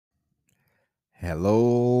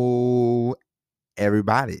Hello,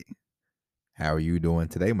 everybody. How are you doing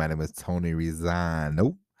today? My name is Tony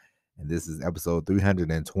Rizano, and this is episode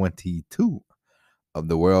 322 of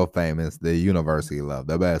the world famous The University Love,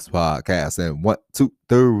 the best podcast in 1, 2,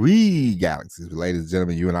 3 galaxies. Ladies and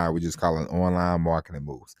gentlemen, you and I, we just call it online marketing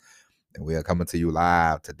moves, and we are coming to you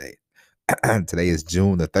live today. Today is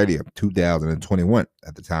June the 30th, 2021,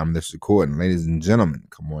 at the time of this recording. Ladies and gentlemen,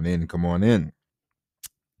 come on in, come on in.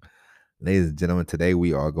 Ladies and gentlemen, today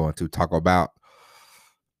we are going to talk about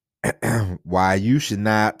why you should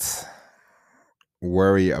not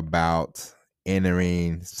worry about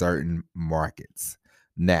entering certain markets.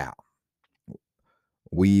 Now,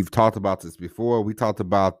 we've talked about this before. We talked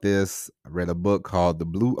about this. I read a book called The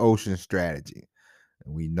Blue Ocean Strategy.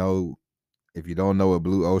 And we know, if you don't know what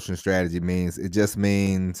Blue Ocean Strategy means, it just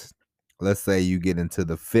means, let's say you get into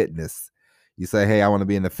the fitness. You say, hey, I want to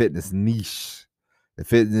be in the fitness niche. The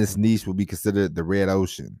fitness niche will be considered the red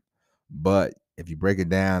ocean. But if you break it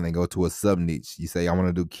down and go to a sub niche, you say, I want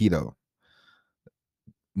to do keto.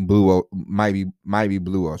 Might be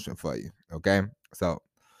blue ocean for you. Okay. So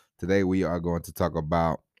today we are going to talk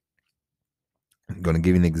about, I'm going to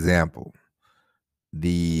give you an example.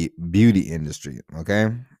 The beauty industry. Okay.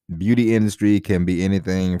 Beauty industry can be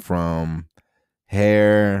anything from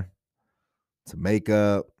hair to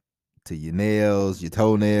makeup to your nails, your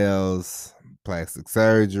toenails, plastic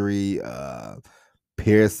surgery,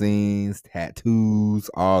 piercings, tattoos,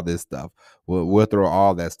 all this stuff. We'll throw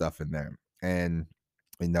all that stuff in there. And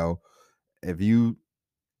you know, if you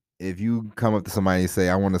come up to somebody and say,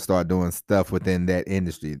 I want to start doing stuff within that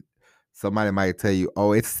industry, somebody might tell you,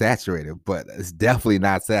 oh, it's saturated, but it's definitely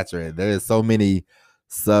not saturated. There's so many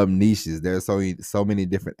sub niches. There's so many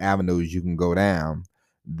different avenues you can go down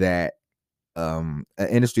that an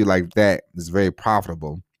industry like that is very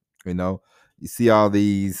profitable. You know, you see all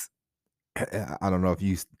these, I don't know if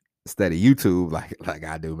you study YouTube like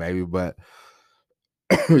I do, maybe, but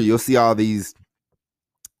you'll see all these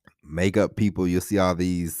makeup people, you'll see all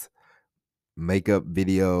these makeup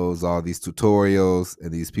videos, all these tutorials,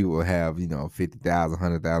 and these people have, 50,000,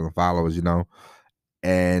 100,000 followers,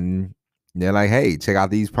 and they're like, hey, check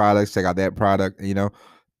out these products, check out that product,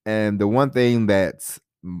 And the one thing that's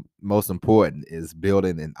most important is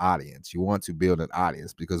building an audience. You want to build an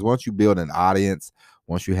audience because once you build an audience,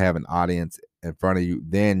 once you have an audience in front of you,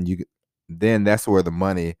 then that's where the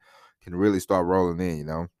money can really start rolling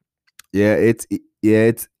in. Yeah, it's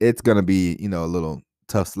gonna be, a little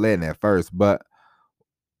tough sledding at first, but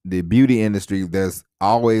the beauty industry, there's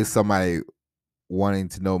always somebody wanting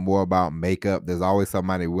to know more about makeup. There's always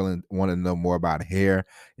somebody wanting to know more about hair.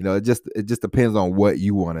 It just depends on what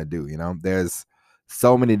you want to do. There's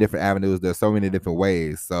so many different avenues. There's so many different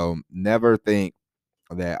ways. So never think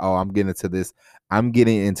that, oh, I'm getting into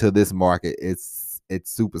this market. It's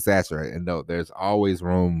super saturated. And no, there's always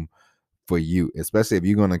room for you, especially if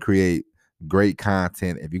you're going to create great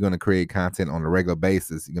content. If you're going to create content on a regular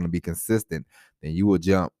basis, you're going to be consistent, then you will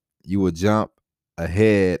jump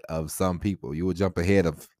ahead of some people. You will jump ahead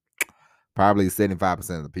of probably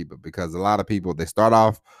 75% of the people, because a lot of people, they start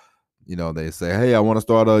off, they say, hey, I want to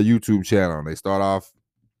start a YouTube channel. They start off,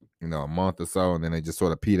 a month or so, and then they just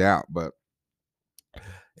sort of peter out. But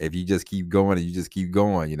if you just keep going and you just keep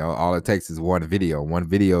going, all it takes is one video, more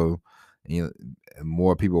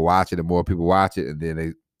people watch it and more people watch it. And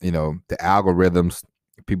then the algorithms,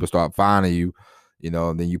 people start finding you,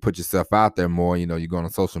 and then you put yourself out there more, you go on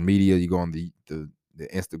social media, you go on the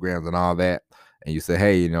Instagrams and all that. And you say,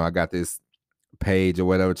 hey, I got this page or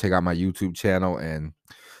whatever, check out my YouTube channel. And,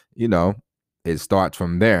 it starts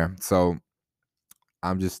from there. So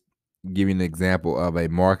I'm just giving an example of a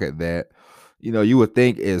market that, you would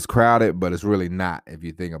think is crowded, but it's really not if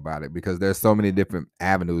you think about it, because there's so many different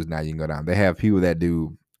avenues now you can go down. They have people that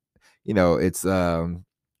do, it's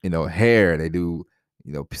hair. They do,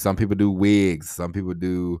 some people do wigs, some people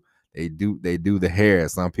do they do the hair,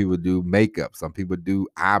 some people do makeup, some people do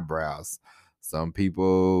eyebrows, some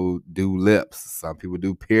people do lips, some people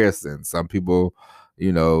do piercing, some people,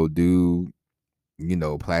 do,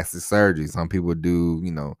 plastic surgery, some people do,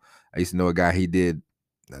 I used to know a guy, I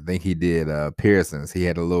think he did piercings. He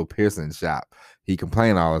had a little piercing shop. He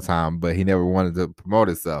complained all the time, but he never wanted to promote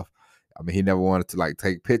himself. I mean, he never wanted to like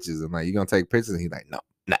take pictures. I'm like, you gonna take pictures? And he's like, no,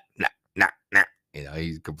 nah, nah, nah, nah.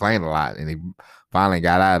 He complained a lot, and he finally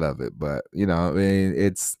got out of it. But I mean,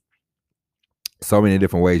 it's so many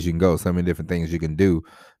different ways you can go, so many different things you can do,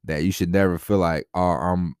 that you should never feel like,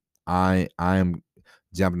 oh, I'm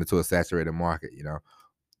jumping into a saturated market.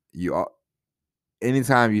 You are,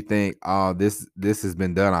 anytime you think, oh, this has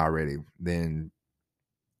been done already, then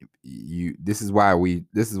This is why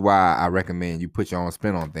I recommend you put your own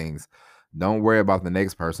spin on things. Don't worry about the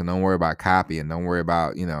next person. Don't worry about copying. Don't worry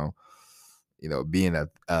about being a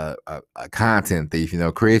content thief.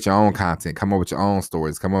 Create your own content. Come up with your own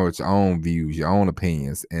stories. Come up with your own views, your own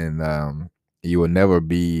opinions, and you will never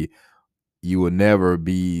be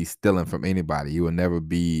stealing from anybody. You will never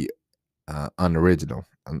be unoriginal.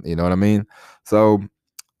 You know what I mean? So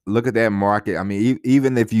look at that market. I mean,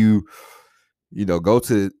 even if you go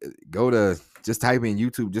to just type in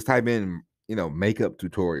YouTube, just type in makeup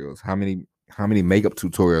tutorials. How many makeup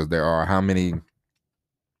tutorials there are? How many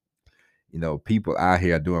people out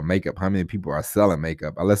here doing makeup? How many people are selling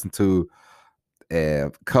makeup? I listened to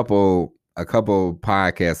a couple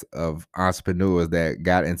podcasts of entrepreneurs that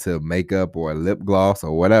got into makeup or lip gloss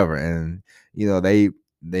or whatever, and they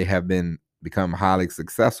have become highly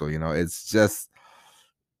successful. It's just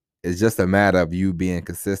a matter of you being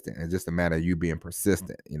consistent. It's just a matter of you being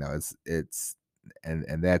persistent. It's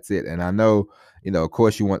and that's it. And I know, of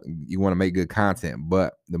course you want to make good content,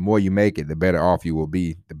 but the more you make it, the better off you will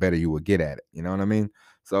be, the better you will get at it. You know what I mean?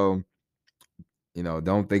 So,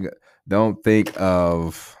 don't think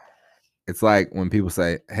of it's like when people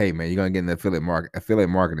say, "Hey man, you're going to get in the affiliate market." Affiliate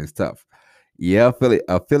marketing is tough. Yeah,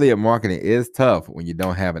 affiliate marketing is tough when you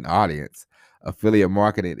don't have an audience. Affiliate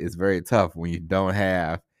marketing is very tough when you don't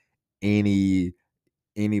have anybody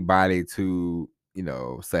to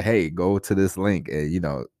say, hey, go to this link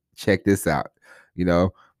and check this out.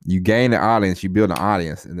 You gain an audience, you build an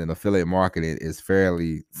audience, and then affiliate marketing is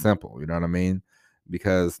fairly simple. You know what I mean?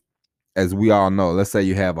 Because as we all know, let's say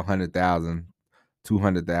you have 100,000,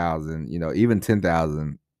 200,000, even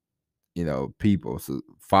 10,000 people,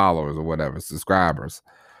 followers or whatever, subscribers.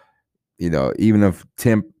 Even if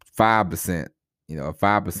 5%, 5%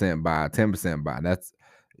 buy, 10% buy, that's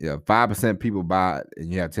 5% people buy it,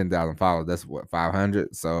 and you have 10,000 followers. That's what,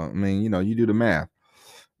 500. So I mean, you do the math.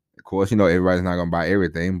 Of course, everybody's not gonna buy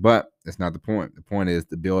everything, but that's not the point. The point is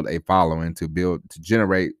to build a following, to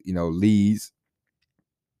generate leads.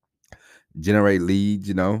 Generate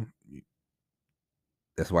leads.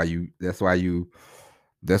 That's why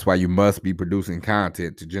you must be producing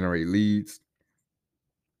content to generate leads.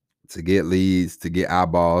 To get leads, to get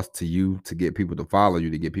eyeballs to you, to get people to follow you,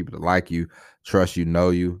 to get people to like you, trust you,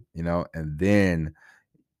 know you, and then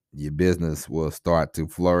your business will start to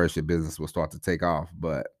flourish. Your business will start to take off.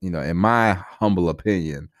 But, in my humble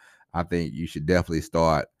opinion, I think you should definitely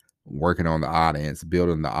start working on the audience,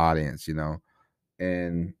 building the audience,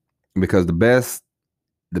 and because the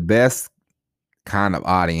best kind of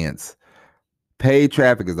audience, paid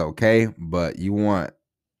traffic is okay, but you want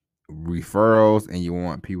referrals and you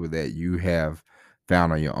want people that you have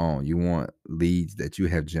found on your own. You want leads that you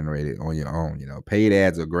have generated on your own. Paid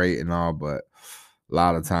ads are great and all, but a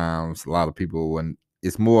lot of times, a lot of people, when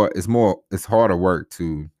it's harder work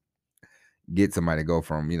to get somebody to go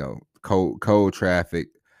from cold traffic,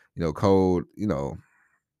 cold,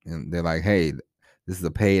 and they're like, hey, this is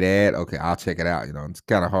a paid ad. Okay, I'll check it out. It's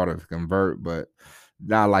kind of harder to convert, but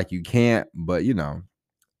not like you can't. But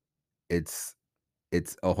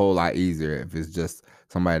it's a whole lot easier if it's just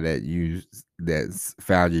somebody that's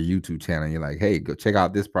found your YouTube channel. And you're like, hey, go check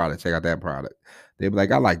out this product, check out that product. They'll be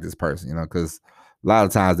like, I like this person, because a lot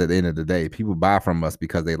of times at the end of the day, people buy from us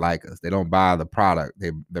because they like us. They don't buy the product;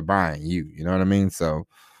 they're buying you. You know what I mean? So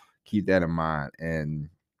keep that in mind. And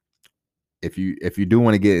if you do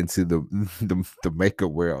want to get into the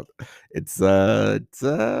makeup world, it's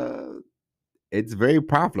very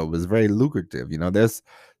profitable. It's very lucrative. There's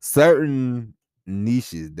certain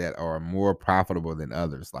niches that are more profitable than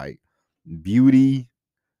others, like beauty,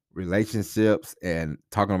 relationships, and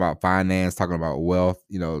talking about finance, talking about wealth,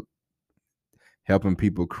 helping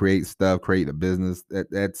people create stuff, create a business.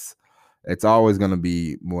 It's always going to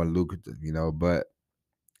be more lucrative, but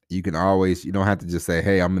you don't have to just say,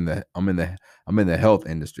 hey, I'm in the health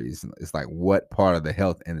industry. It's like, what part of the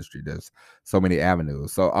health industry? There's so many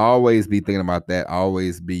avenues. So always be thinking about that.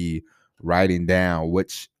 Always be writing down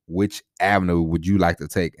which avenue would you like to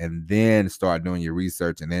take, and then start doing your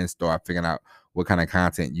research, and then start figuring out what kind of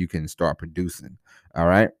content you can start producing. All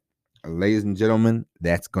right, ladies and gentlemen,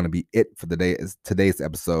 that's going to be it for today's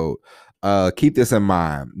episode. Keep this in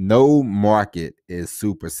mind. No market is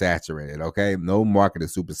super saturated. Okay, no market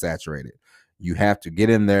is super saturated. You have to get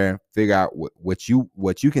in there, figure out what you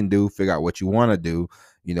can do, figure out what you want to do.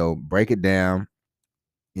 Break it down.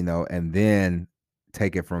 And then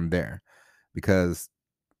take it from there. Because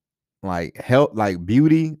like health, like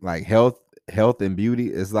beauty, like health and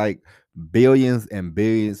beauty is like billions and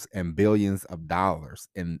billions and billions of dollars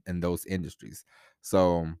in those industries.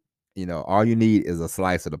 So all you need is a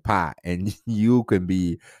slice of the pie, and you can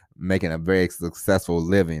be making a very successful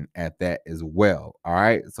living at that as well. All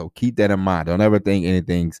right. So keep that in mind. Don't ever think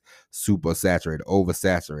anything's super saturated,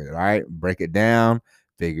 oversaturated. All right. Break it down,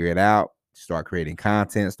 figure it out, start creating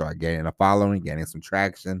content, start getting a following, getting some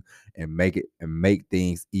traction, and make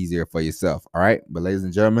things easier for yourself. All right. But ladies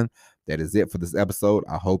and gentlemen, that is it for this episode.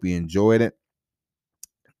 I hope you enjoyed it.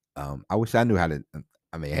 I wish I knew how to.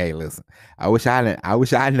 I mean, hey, listen. I wish I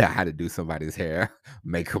knew how to do somebody's hair,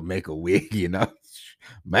 make a wig.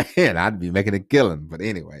 Man, I'd be making a killing. But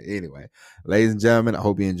anyway, ladies and gentlemen, I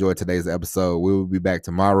hope you enjoyed today's episode. We will be back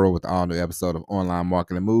tomorrow with all new episode of Online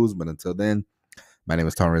Marketing Moves. But until then, my name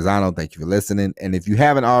is Tony Rizzano. Thank you for listening. And if you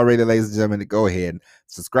haven't already, ladies and gentlemen, go ahead and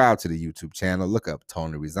subscribe to the YouTube channel. Look up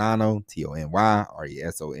Tony Rizzano,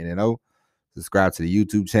 TonyResonno. Subscribe to the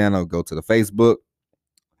YouTube channel. Go to the Facebook.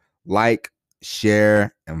 Like,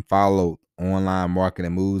 share, and follow Online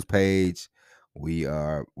Marketing Moves page. We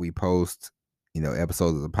post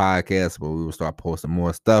episodes of the podcast, but we will start posting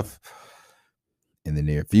more stuff in the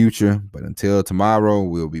near future. But until tomorrow,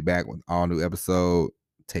 we'll be back with all new episode.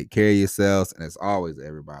 Take care of yourselves, and as always,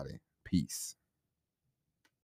 everybody, peace.